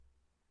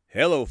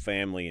Hello,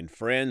 family and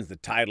friends. The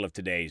title of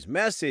today's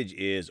message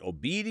is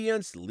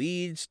Obedience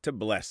Leads to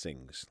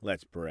Blessings.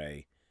 Let's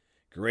pray.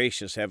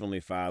 Gracious Heavenly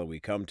Father, we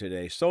come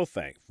today so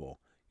thankful.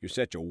 You're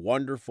such a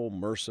wonderful,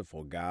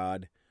 merciful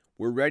God.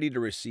 We're ready to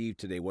receive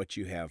today what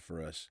you have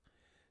for us.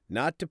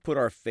 Not to put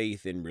our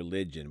faith in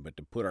religion, but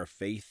to put our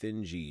faith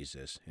in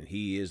Jesus, and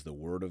He is the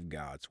Word of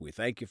God. So we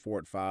thank you for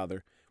it,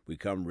 Father. We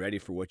come ready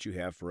for what you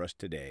have for us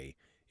today.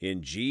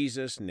 In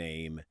Jesus'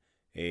 name,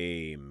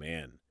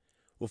 amen.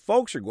 Well,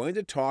 folks, are going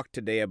to talk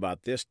today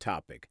about this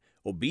topic.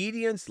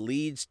 Obedience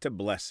leads to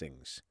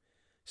blessings.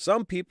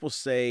 Some people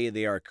say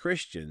they are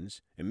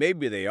Christians, and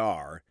maybe they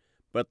are,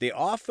 but they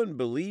often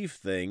believe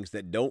things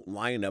that don't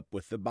line up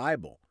with the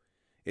Bible.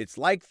 It's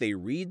like they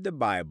read the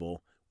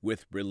Bible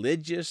with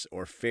religious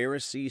or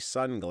Pharisee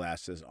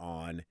sunglasses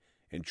on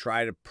and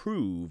try to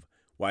prove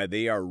why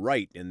they are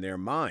right in their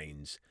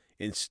minds,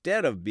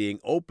 instead of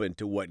being open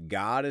to what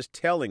God is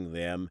telling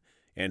them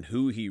and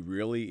who He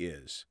really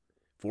is.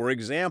 For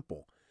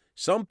example,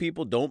 some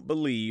people don't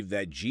believe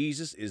that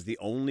Jesus is the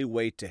only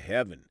way to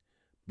heaven,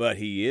 but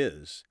He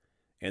is,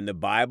 and the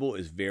Bible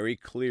is very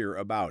clear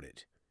about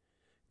it.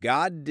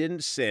 God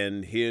didn't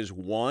send His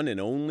one and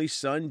only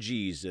Son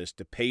Jesus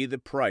to pay the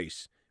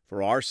price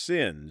for our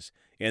sins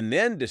and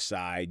then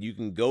decide you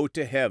can go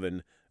to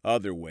heaven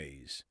other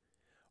ways.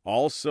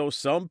 Also,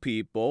 some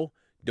people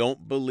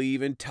don't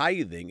believe in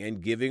tithing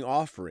and giving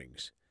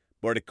offerings,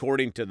 but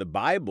according to the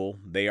Bible,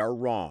 they are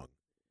wrong.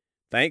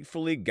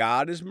 Thankfully,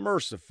 God is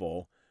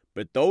merciful,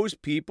 but those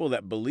people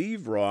that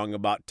believe wrong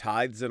about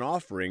tithes and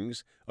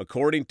offerings,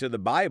 according to the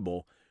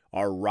Bible,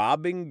 are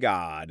robbing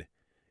God,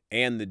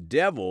 and the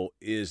devil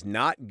is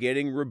not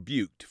getting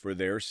rebuked for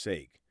their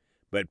sake.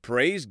 But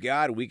praise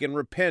God, we can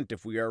repent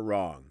if we are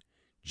wrong.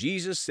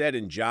 Jesus said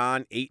in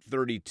John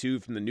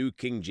 8:32 from the New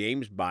King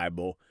James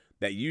Bible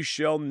that you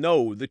shall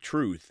know the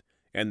truth,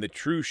 and the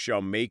truth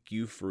shall make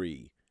you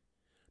free.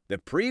 The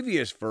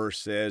previous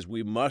verse says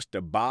we must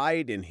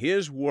abide in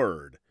His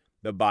Word,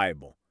 the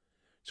Bible.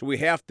 So we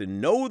have to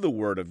know the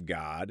Word of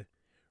God,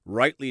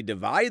 rightly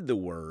divide the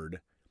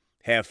Word,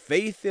 have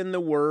faith in the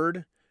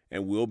Word,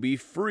 and we'll be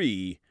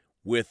free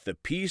with the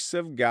peace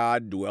of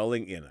God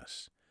dwelling in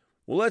us.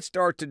 Well, let's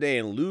start today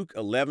in Luke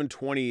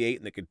 11:28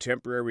 in the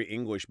Contemporary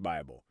English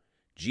Bible.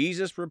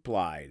 Jesus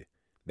replied,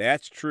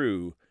 "That's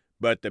true,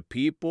 but the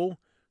people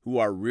who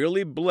are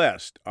really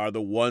blessed are the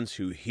ones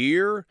who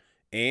hear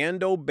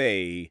and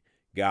obey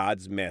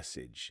God's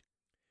message."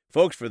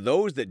 Folks, for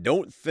those that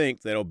don't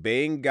think that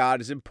obeying God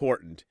is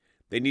important,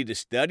 they need to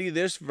study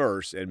this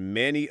verse and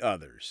many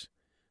others.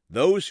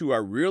 Those who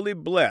are really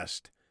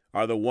blessed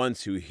are the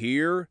ones who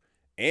hear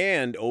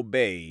and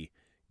obey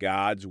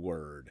God's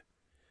word.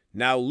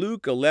 Now,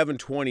 Luke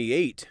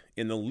 11:28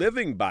 in the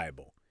Living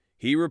Bible,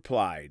 he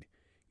replied,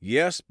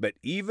 "Yes, but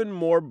even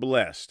more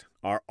blessed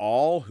are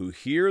all who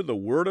hear the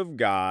word of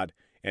God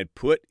and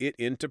put it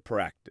into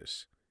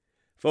practice."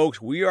 Folks,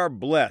 we are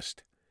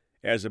blessed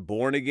as a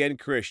born-again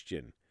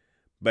Christian,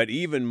 but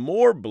even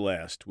more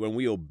blessed when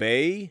we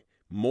obey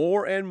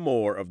more and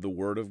more of the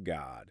Word of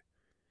God.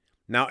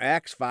 Now,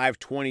 Acts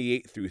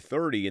 5:28 through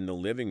 30 in the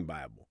Living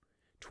Bible.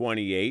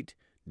 28,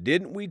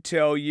 "Didn't we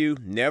tell you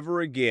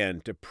never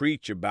again to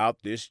preach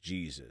about this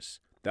Jesus?"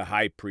 the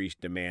high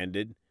priest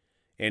demanded.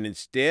 "And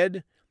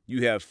instead,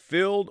 you have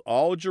filled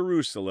all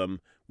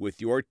Jerusalem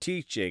with your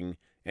teaching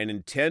and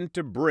intend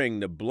to bring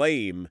the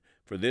blame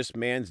for this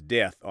man's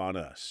death on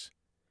us."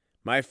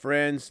 My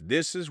friends,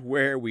 this is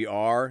where we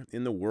are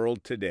in the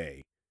world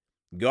today.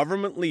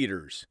 Government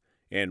leaders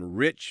and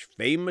rich,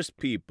 famous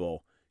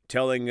people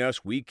telling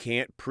us we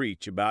can't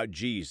preach about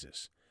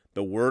Jesus,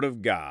 the Word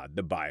of God,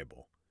 the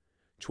Bible.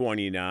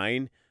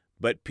 29,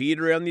 "But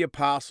Peter and the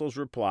apostles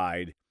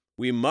replied,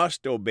 'We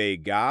must obey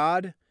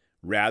God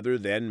rather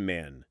than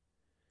men.'"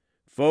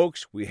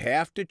 Folks, we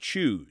have to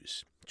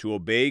choose to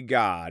obey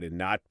God and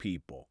not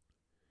people.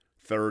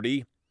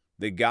 30,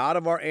 "The God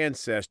of our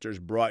ancestors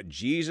brought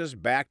Jesus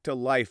back to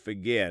life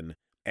again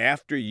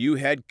after you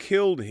had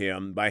killed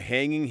Him by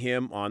hanging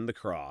Him on the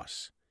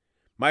cross."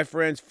 My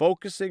friends,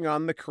 focusing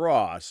on the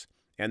cross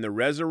and the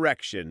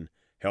resurrection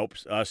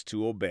helps us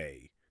to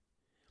obey.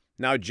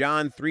 Now,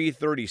 John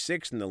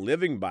 3:36 in the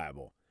Living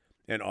Bible,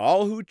 "And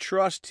all who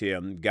trust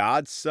Him,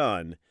 God's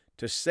Son,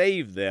 to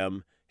save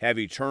them have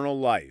eternal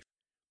life.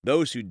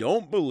 Those who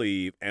don't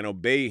believe and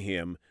obey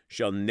Him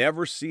shall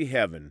never see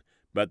heaven,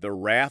 but the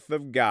wrath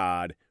of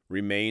God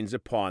remains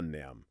upon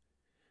them."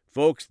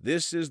 Folks,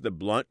 this is the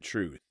blunt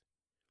truth.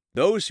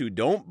 Those who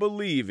don't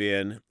believe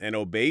in and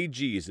obey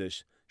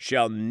Jesus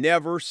shall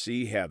never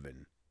see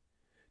heaven.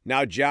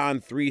 Now,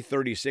 John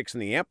 3:36 in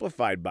the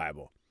Amplified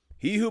Bible,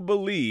 "He who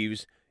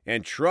believes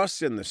and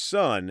trusts in the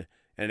Son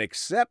and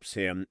accepts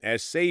Him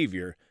as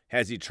Savior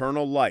has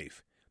eternal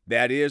life,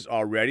 that is,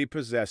 already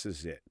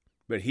possesses it.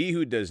 But he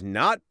who does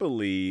not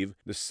believe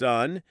the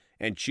Son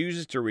and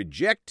chooses to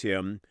reject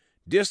Him,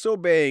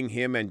 disobeying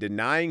Him and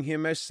denying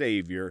Him as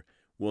Savior,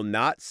 will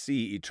not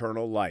see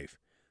eternal life,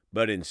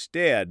 but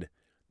instead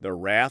the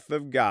wrath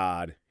of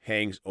God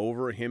hangs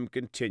over him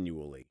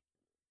continually."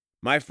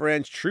 My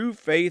friends, true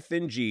faith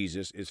in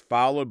Jesus is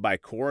followed by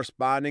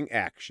corresponding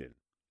action.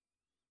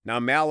 Now,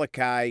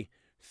 Malachi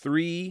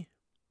 3,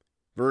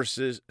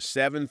 verses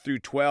 7 through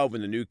 12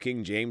 in the New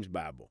King James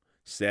Bible.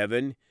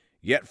 7,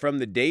 Yet from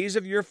the days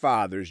of your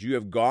fathers you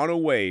have gone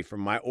away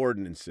from my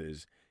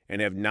ordinances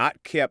and have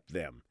not kept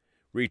them.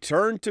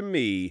 Return to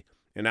me,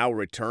 and I will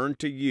return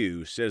to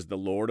you, says the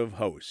Lord of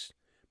hosts.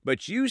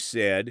 But you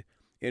said,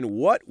 In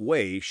what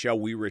way shall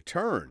we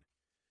return?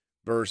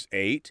 Verse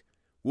 8,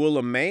 Will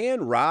a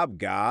man rob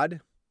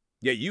God?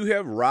 Yet you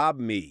have robbed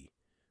me.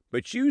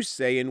 But you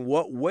say, In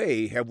what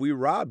way have we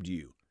robbed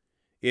you?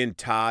 In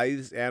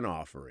tithes and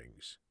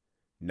offerings.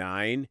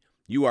 9,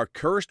 You are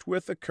cursed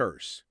with a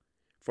curse,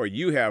 for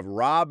you have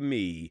robbed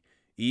me,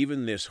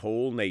 even this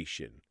whole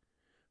nation.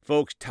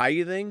 Folks,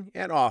 tithing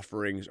and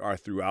offerings are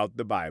throughout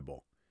the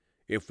Bible.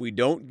 If we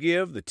don't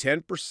give the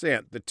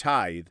 10%, the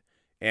tithe,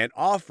 and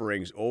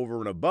offerings over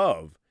and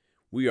above,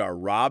 we are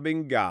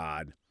robbing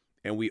God,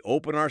 and we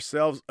open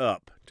ourselves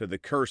up to the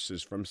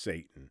curses from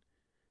Satan.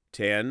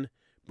 10,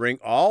 Bring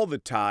all the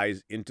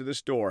tithes into the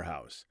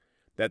storehouse,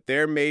 that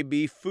there may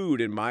be food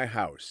in my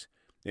house.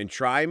 And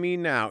try me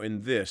now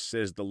in this,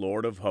 says the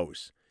Lord of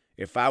hosts,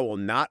 if I will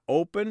not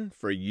open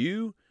for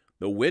you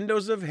the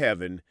windows of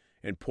heaven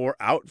and pour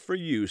out for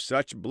you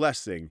such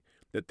blessing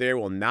that there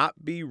will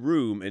not be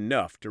room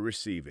enough to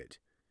receive it.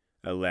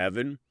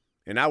 11,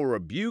 And I will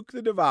rebuke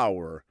the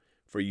devourer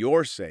for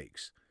your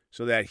sakes,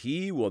 so that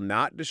he will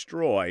not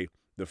destroy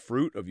the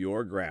fruit of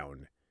your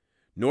ground.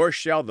 Nor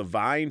shall the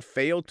vine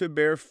fail to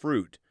bear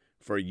fruit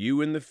for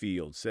you in the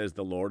field, says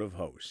the Lord of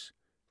hosts.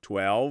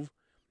 12,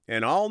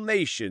 And all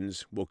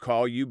nations will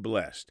call you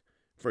blessed,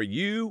 for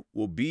you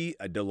will be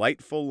a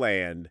delightful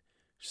land,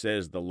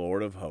 says the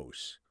Lord of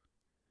hosts.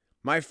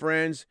 My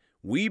friends,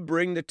 we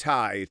bring the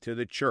tithe to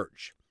the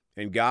church,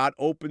 and God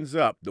opens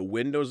up the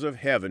windows of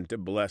heaven to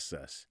bless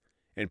us,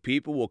 and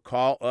people will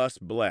call us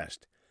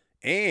blessed,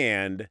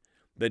 and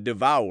the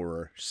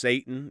devourer,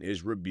 Satan,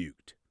 is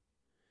rebuked.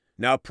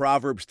 Now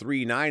Proverbs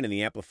 3:9 in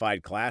the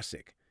Amplified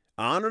Classic.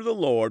 Honor the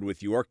Lord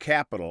with your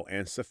capital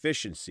and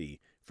sufficiency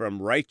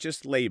from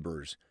righteous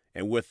labors,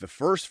 and with the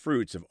first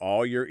fruits of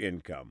all your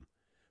income.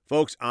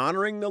 Folks,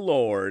 honoring the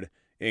Lord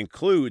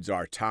includes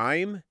our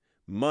time,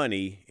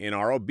 money, and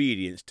our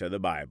obedience to the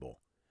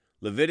Bible.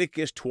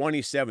 Leviticus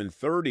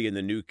 27:30 in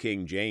the New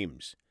King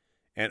James.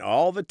 And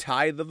all the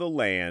tithe of the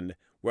land,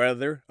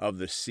 whether of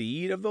the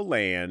seed of the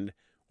land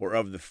or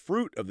of the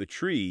fruit of the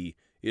tree,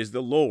 is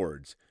the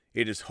Lord's.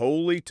 It is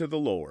holy to the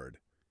Lord.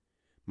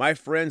 My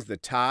friends, the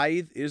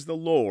tithe is the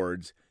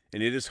Lord's,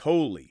 and it is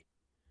holy.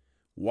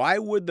 Why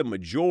would the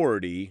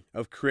majority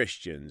of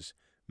Christians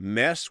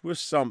mess with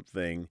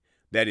something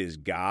that is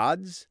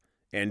God's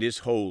and is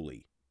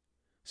holy?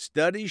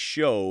 Studies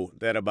show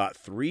that about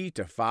 3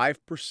 to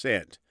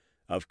 5%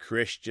 of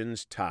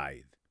Christians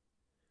tithe.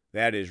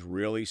 That is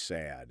really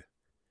sad.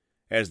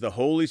 As the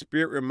Holy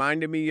Spirit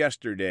reminded me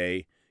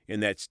yesterday in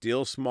that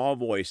still small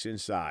voice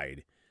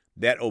inside,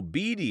 that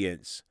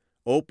obedience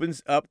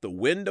opens up the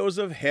windows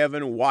of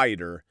heaven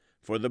wider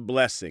for the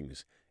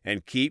blessings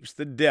and keeps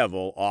the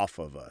devil off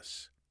of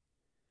us.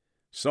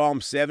 Psalm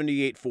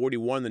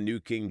 78:41, the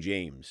New King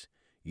James.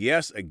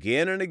 Yes,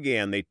 again and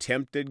again they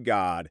tempted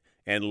God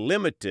and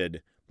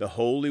limited the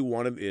Holy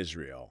One of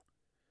Israel.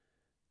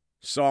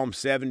 Psalm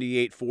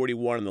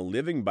 78:41 in the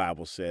Living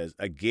Bible says,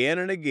 again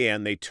and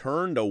again they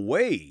turned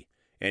away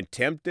and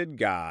tempted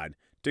God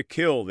to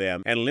kill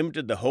them and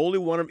limited the Holy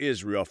One of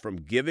Israel from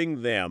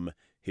giving them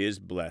his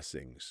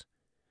blessings.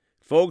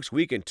 Folks,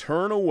 we can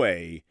turn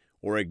away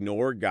or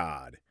ignore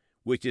God,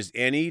 which is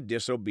any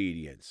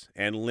disobedience,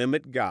 and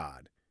limit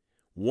God.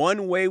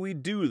 One way we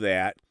do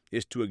that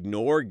is to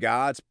ignore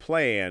God's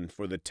plan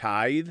for the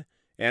tithe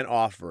and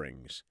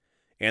offerings.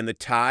 And the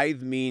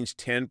tithe means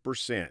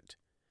 10%,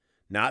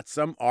 not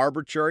some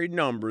arbitrary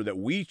number that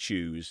we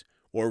choose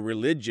or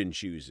religion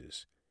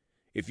chooses.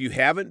 If you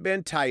haven't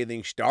been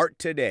tithing, start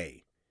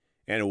today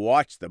and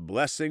watch the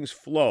blessings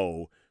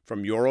flow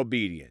from your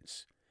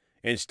obedience.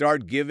 And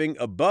start giving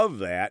above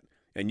that,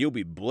 and you'll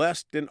be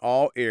blessed in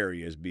all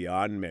areas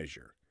beyond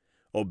measure.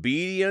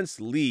 Obedience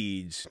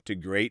leads to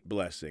great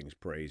blessings,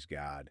 praise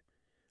God.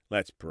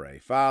 Let's pray.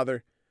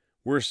 Father,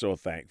 we're so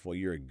thankful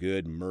you're a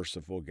good,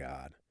 merciful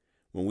God.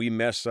 When we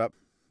mess up,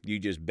 you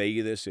just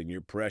bathe us in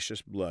your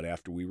precious blood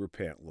after we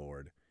repent,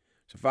 Lord.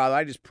 So, Father,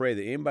 I just pray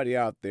that anybody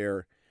out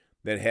there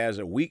that has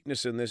a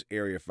weakness in this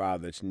area,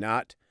 Father, that's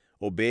not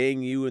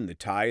obeying you in the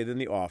tithe and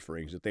the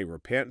offerings, that they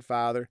repent,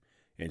 Father,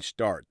 and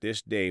start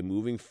this day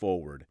moving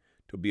forward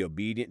to be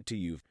obedient to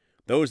you.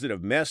 Those that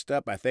have messed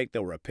up, I think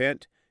they'll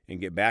repent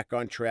and get back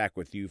on track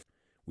with you.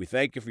 We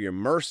thank you for your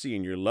mercy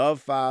and your love,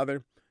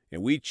 Father,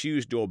 and we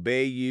choose to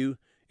obey you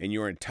and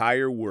your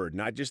entire word,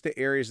 not just the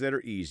areas that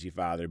are easy,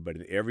 Father, but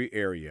in every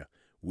area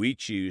we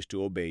choose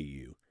to obey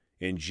you.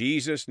 In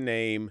Jesus'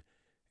 name,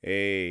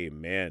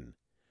 amen.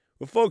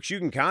 Well, folks, you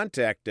can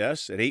contact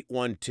us at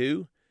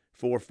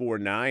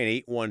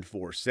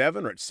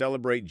 812-449-8147 or at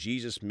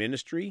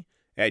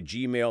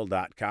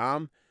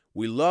celebratejesusministry@gmail.com.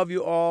 We love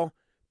you all.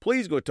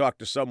 Please go talk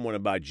to someone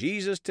about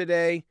Jesus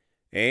today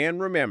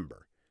And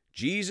remember,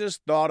 Jesus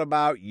thought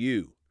about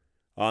you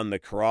on the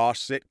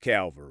cross at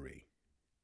Calvary.